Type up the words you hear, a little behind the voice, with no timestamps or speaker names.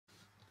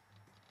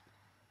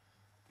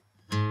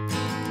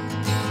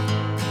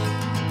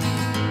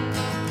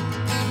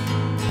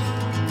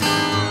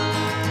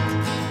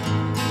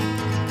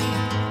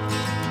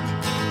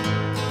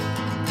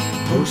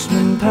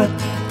Postman Pat,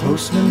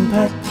 Postman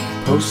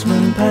Pat,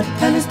 Postman Pat,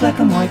 and his black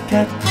and white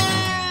cat.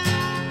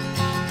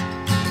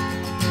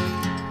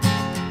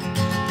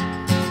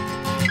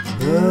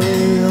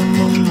 Early in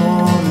the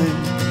morning,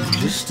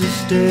 just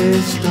as day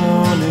is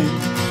dawning,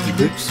 he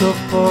picks up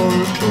all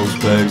the post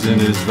bags in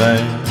his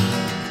van.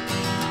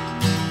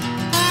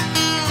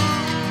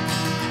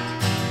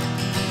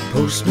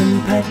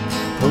 Postman Pat,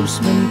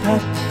 Postman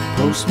Pat,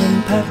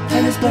 Postman Pat,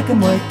 and his black and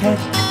white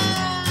cat.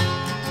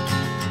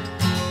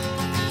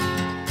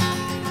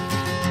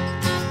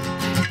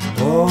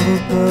 All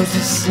the birds are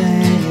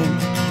singing,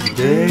 the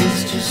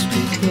day's just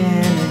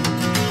beginning.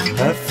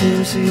 Pat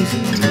feels he's a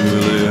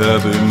really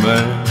happy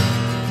man.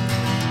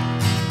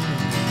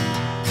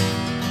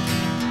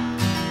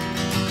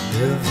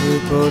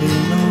 Everybody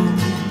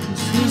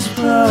knows his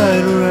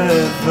bright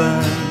red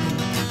van.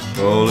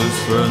 All his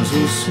friends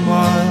will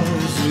smile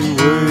as he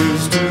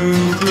waves to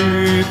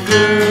greet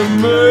them.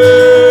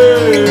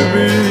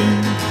 Maybe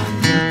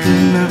you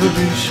can never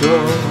be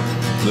sure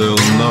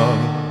they'll not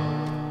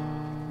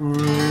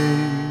read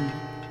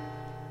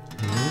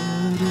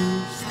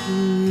letters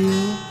through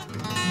your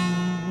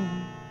phone.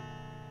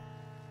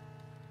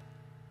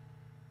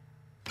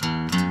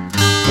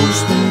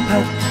 Postman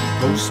Pat,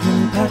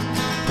 Postman Pat,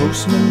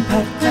 Postman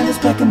Pat, and his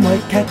black and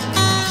white cat.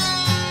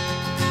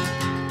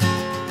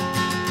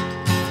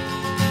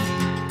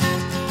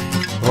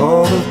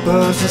 All the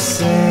birds are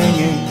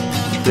singing,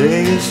 the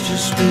day is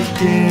just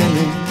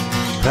beginning.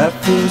 Pat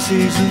feels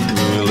he's a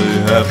really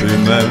happy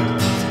man.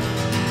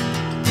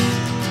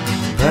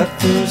 Pat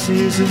feels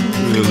he's a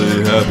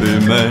really happy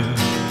man.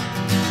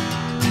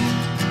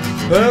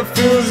 Pat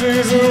feels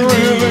he's a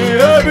really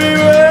happy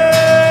man.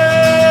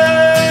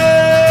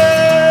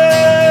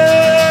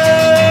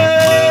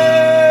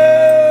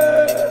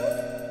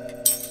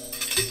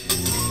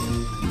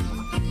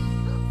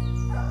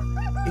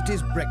 It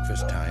is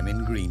breakfast time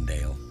in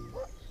Greendale.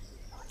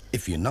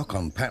 If you knock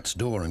on Pat's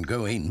door and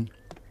go in,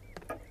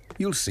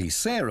 you'll see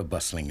Sarah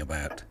bustling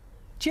about.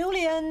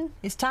 Julian,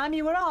 it's time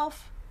you were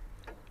off.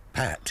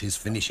 Pat is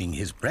finishing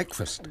his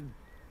breakfast.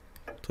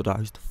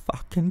 Today's the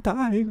fucking day.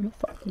 I'm gonna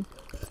fucking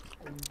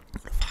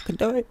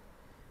do it.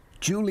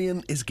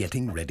 Julian is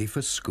getting ready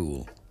for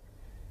school.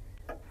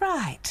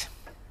 Right,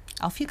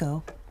 off you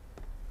go.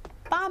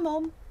 Bye,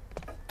 Mum.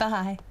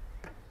 Bye.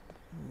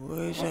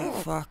 Where's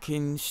that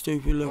fucking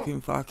stupid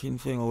looking fucking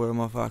thing or where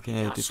my fucking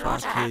head? The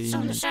fucking...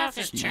 on the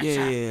surface, Jess.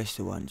 Yeah, that's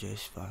the one,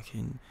 Jess.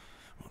 Fucking...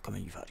 Oh, come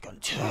on, you fucking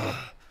cunt.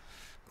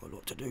 Got a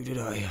lot to do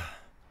today.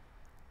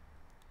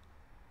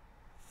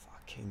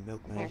 Fucking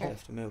milkman's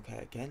left the milk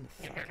out again.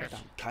 The fucking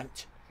dumb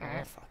cunt.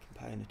 I'm fucking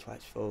paying the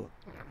twats for.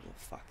 The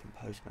fucking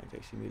postman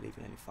takes me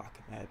leaving any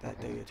fucking mail back,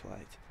 do you,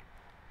 twat?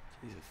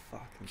 Jesus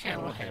fucking...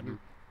 Kill him.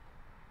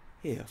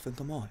 Yeah, I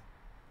think I might.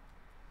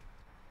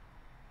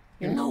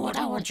 You know what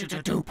I want you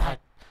to do,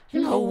 Pat.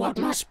 You know what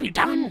must be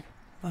done.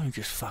 I only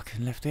just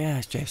fucking left the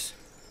house, Jess.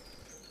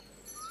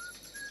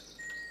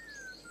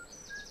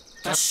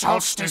 The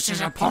solstice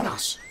is upon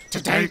us.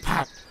 Today,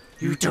 Pat.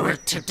 You do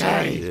it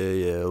today.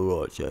 Yeah,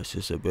 alright, Jess.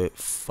 It's a bit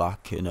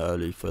fucking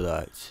early for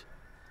that.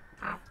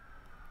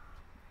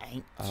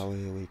 8, Oh,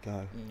 here we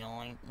go.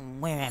 9,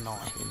 where am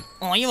I?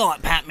 Oh, you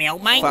alright, Pat, me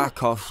old mate?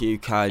 Fuck off, you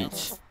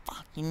cunt.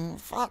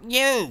 Fuck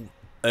you.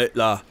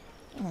 Hitler.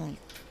 Oh,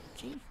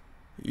 gee.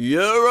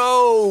 You're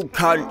all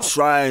cunts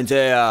round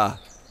here.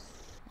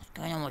 What's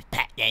going on with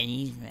Pat then?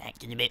 He's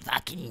acting a bit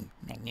fucking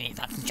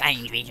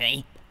strange with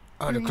me.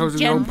 Oh, they're closing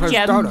their own place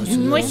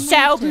down. What's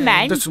up,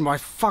 man? This is my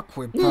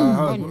fuckwhip.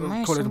 Call it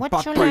a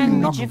What's your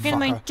butt-brain language? You've been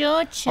my knucklefucker.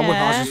 daughter. I would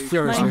ask this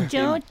furiously. My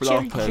daughter.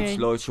 Blockheads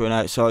loitering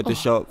outside the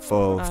shop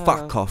for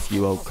fuck off,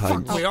 you old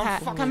cunt. Oh,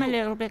 Pat, come a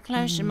little bit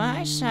closer,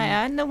 my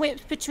sire. The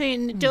whip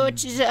between the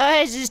daughter's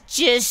eyes is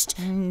just...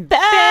 Bay!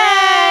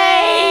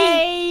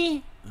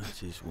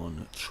 That is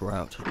one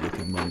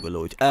trout-looking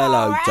mongoloid.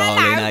 Hello,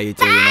 darling. How you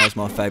doing? That's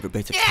my favourite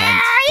bit of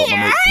cunt. Got my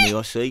milk from the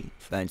Aussie.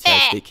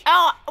 Fantastic.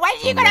 Oh, when are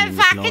you From gonna when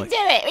you fucking like- do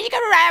it? When you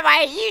gonna run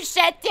away? You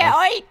said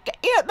that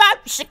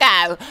months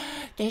ago.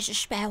 There's a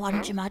spare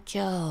one to my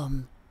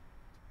charm.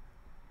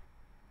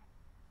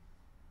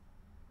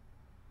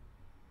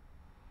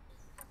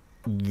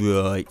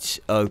 Right,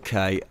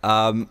 okay.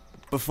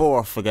 Before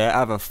I forget,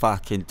 have a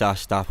fucking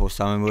dust up or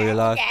something, will you,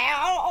 lad?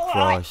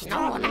 Christ.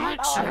 No one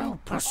likes you,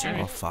 pussy.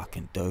 I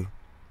fucking do.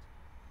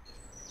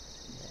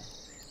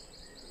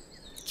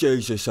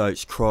 Jesus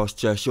H. Christ,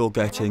 Jess, you're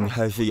getting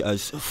heavy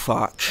as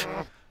fuck.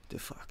 The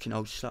fucking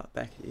old slut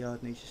back at the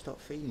yard needs to stop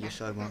feeding you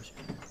so much.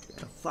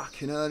 Getting a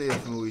fucking earlier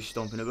from all you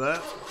stomping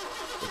about.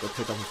 Got to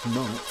pick up a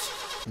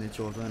nuts and then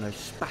drive around those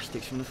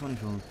spastics from the funny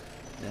farm.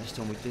 Last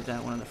time we did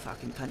that, one of the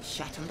fucking cunts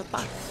shat on the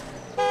bus.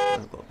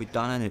 I've got to be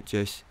done, innit,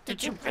 Jess?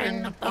 Did you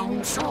bring the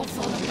bone saw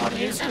for the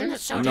bodies and the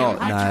sodium Not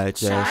now, hydroxide?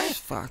 Jess.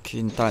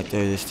 Fucking don't do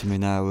this to me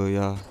now, will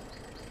ya?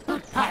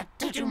 But Pat,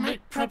 did you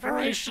make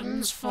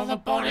preparations for the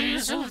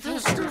bodies of the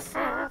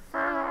sniffer?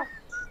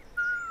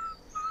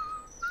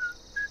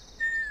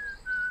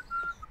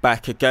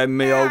 Back again,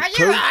 me old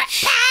You're right,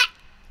 cooch.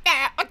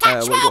 Pat. Touch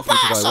what you more got for me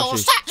today? What's parcels.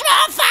 this? Touch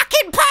more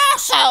fucking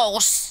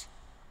parcels.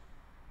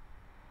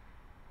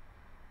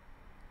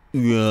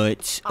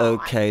 Right,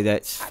 okay,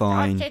 that's I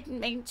fine. didn't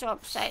mean to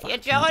upset you,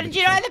 John. Do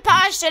you know who the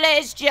parcel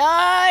is,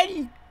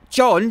 John?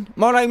 John,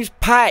 my name's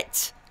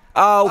Pat.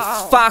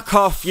 Oh, fuck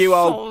off, you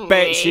old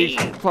Betsy.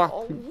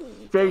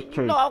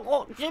 Fucking not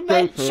what you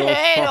meant to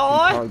say,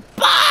 or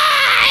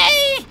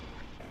bye!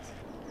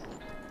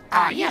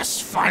 Ah, yes,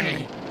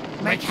 finally.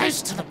 Make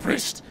haste to the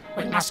priest.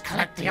 We must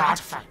collect the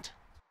artifact.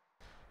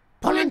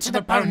 Pull into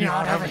the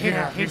boneyard over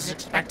here. He's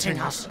expecting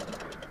us.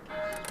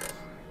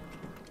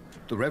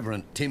 The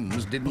Reverend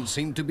Timms didn't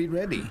seem to be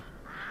ready.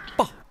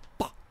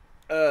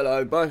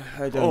 Hello, bud.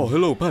 How you doing? Oh,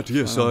 hello, Pat.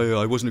 Yes,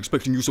 I wasn't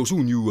expecting you so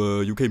soon.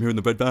 You came here in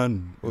the red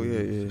van. Oh, yeah.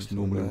 It's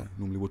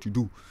normally what you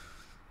do.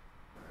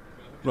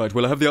 Right,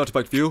 well, I have the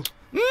artifact for you.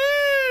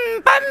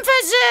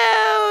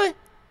 Bumfazoo!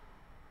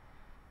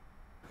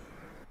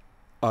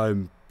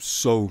 I'm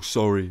so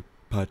sorry,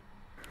 Pat.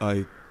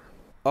 I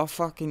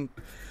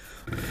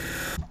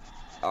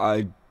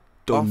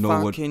don't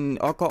know what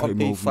I gotta came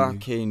be over me.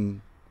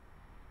 fucking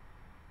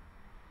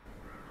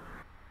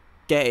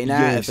getting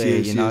out of here,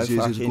 you know. Yes,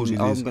 of course it is.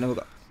 I'm gonna.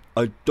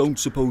 I don't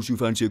suppose you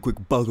fancy a quick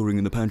buggering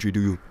in the pantry, do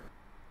you?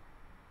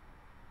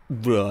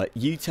 Right,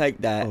 you take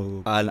that,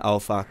 Oh. and I'll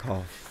fuck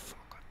off.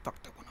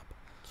 Fuck that one up.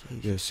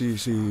 Yeah, see,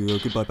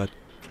 goodbye, Pat.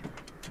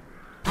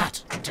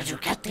 Pat, did you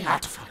get the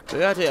artifact?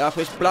 Bloody up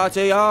his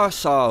bloody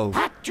arsehole.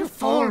 Pat, you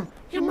fool!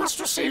 You must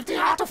receive the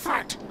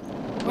artifact.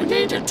 We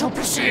need it to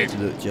proceed.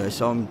 Look,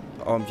 Jess, I'm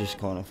just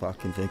kind of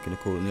fucking thinking of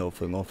calling the old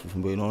thing off, if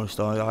I'm being honest.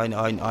 I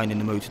ain't in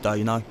the mood today,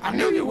 you know. I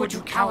knew you would,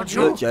 you coward,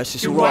 you. Look, Jess,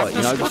 it's alright,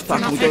 you know, just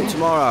fucking do it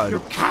tomorrow. You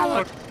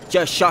coward.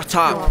 Just shut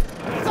up.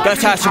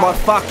 Get out of my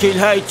fucking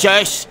head,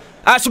 Jess.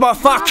 Out of my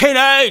fucking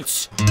head!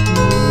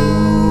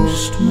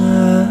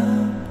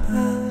 Postman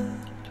Pat,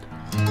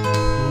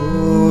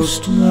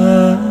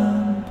 Postman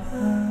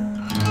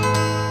Pat,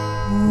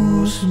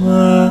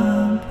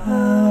 Postman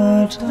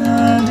Pat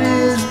and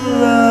his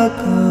black